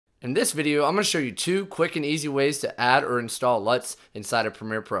In this video, I'm going to show you 2 quick and easy ways to add or install LUTs inside of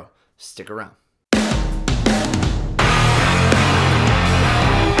Premiere Pro. Stick around.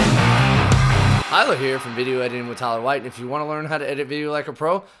 Tyler here from Video Editing with Tyler White, and if you want to learn how to edit video like a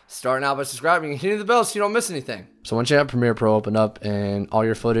pro, start now by subscribing and hitting the bell so you don't miss anything. So once you have Premiere Pro open up and all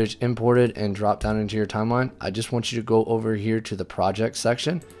your footage imported and dropped down into your timeline, I just want you to go over here to the project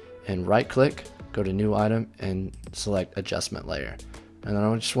section and right click, go to new item and select adjustment layer. And then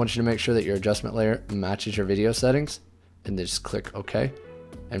I just want you to make sure that your adjustment layer matches your video settings and then just click OK.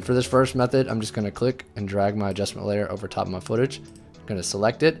 And for this first method, I'm just going to click and drag my adjustment layer over top of my footage. I'm going to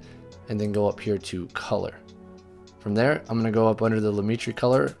select it and then go up here to color. From there, I'm going to go up under the Lumetri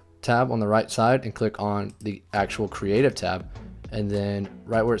color tab on the right side and click on the actual creative tab. And then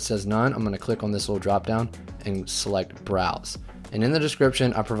right where it says none, I'm going to click on this little drop down and select browse. And in the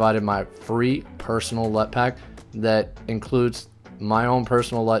description, I provided my free personal LUT pack that includes my own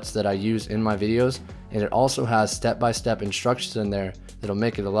personal LUTs that I use in my videos. And it also has step-by-step instructions in there that'll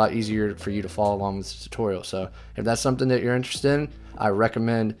make it a lot easier for you to follow along with this tutorial. So if that's something that you're interested in, I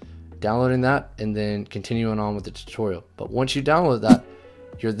recommend downloading that and then continuing on with the tutorial. But once you download that,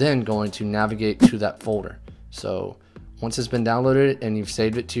 you're then going to navigate to that folder. So once it's been downloaded and you've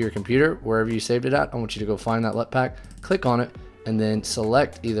saved it to your computer, wherever you saved it at, I want you to go find that LUT pack, click on it, and then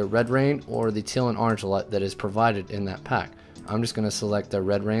select either Red Rain or the teal and orange LUT that is provided in that pack. I'm just going to select the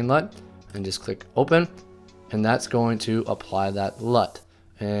Red Rain LUT and just click open, and that's going to apply that LUT.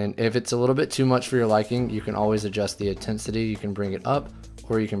 And if it's a little bit too much for your liking, you can always adjust the intensity. You can bring it up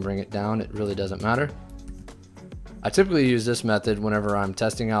or you can bring it down. It really doesn't matter. I typically use this method whenever I'm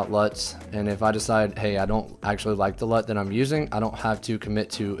testing out LUTs, and if I decide, hey, I don't actually like the LUT that I'm using, I don't have to commit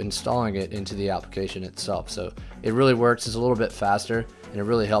to installing it into the application itself. So it really works. It's a little bit faster, and it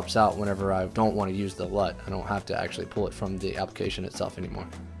really helps out whenever I don't want to use the LUT. I don't have to actually pull it from the application itself anymore.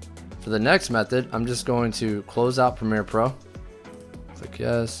 For the next method, I'm just going to close out Premiere Pro, click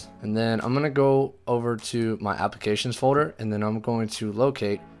yes, and then I'm going to go over to my applications folder, and then I'm going to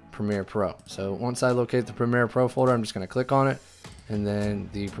locate Premiere Pro. So once I locate the Premiere Pro folder, I'm just going to click on it, and then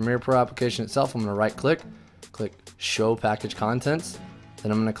the Premiere Pro application itself, I'm going to right click show package contents,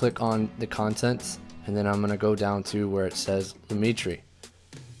 then I'm going to click on the contents, and then I'm going to go down to where it says Lumetri.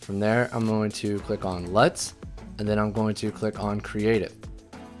 From there, I'm going to click on LUTs, and then I'm going to click on creative.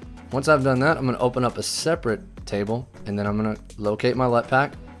 Once I've done that, I'm going to open up a separate table, and then I'm going to locate my LUT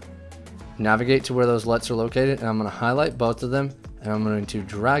pack, navigate to where those LUTs are located, and I'm going to highlight both of them, and I'm going to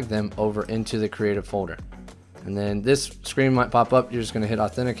drag them over into the creative folder. And then this screen might pop up. You're just going to hit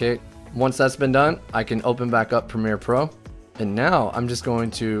authenticate. Once that's been done, I can open back up Premiere Pro, and now I'm just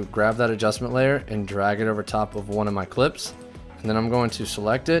going to grab that adjustment layer and drag it over top of one of my clips, and then I'm going to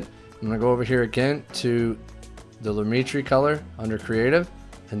select it. I'm going to go over here again to the Lumetri color under creative,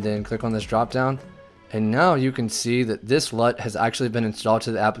 and then click on this drop down. And now you can see that this LUT has actually been installed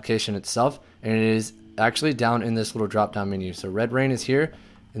to the application itself, and it is actually down in this little drop down menu. So Red Rain is here,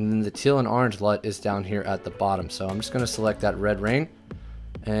 and then the teal and orange LUT is down here at the bottom. So I'm just going to select that Red Rain,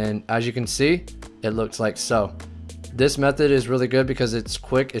 and as you can see, it looks like so. This method is really good because it's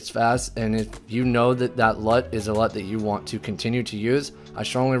quick, it's fast, and if you know that that LUT is a LUT that you want to continue to use, I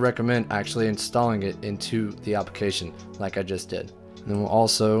strongly recommend actually installing it into the application like I just did. And then we'll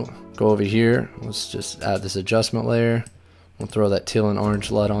also go over here. Let's just add this adjustment layer. We'll throw that teal and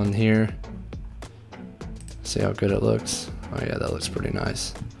orange LUT on here. See how good it looks. Oh yeah, that looks pretty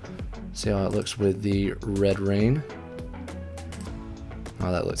nice. See how it looks with the Red Rain.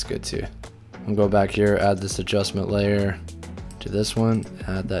 Oh, that looks good too. I'll go back here, add this adjustment layer to this one,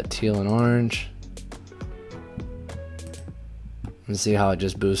 add that teal and orange. And see how it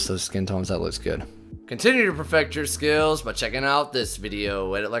just boosts those skin tones. That looks good. Continue to perfect your skills by checking out this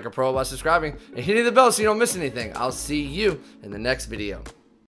video. Edit like a pro by subscribing and hitting the bell so you don't miss anything. I'll see you in the next video.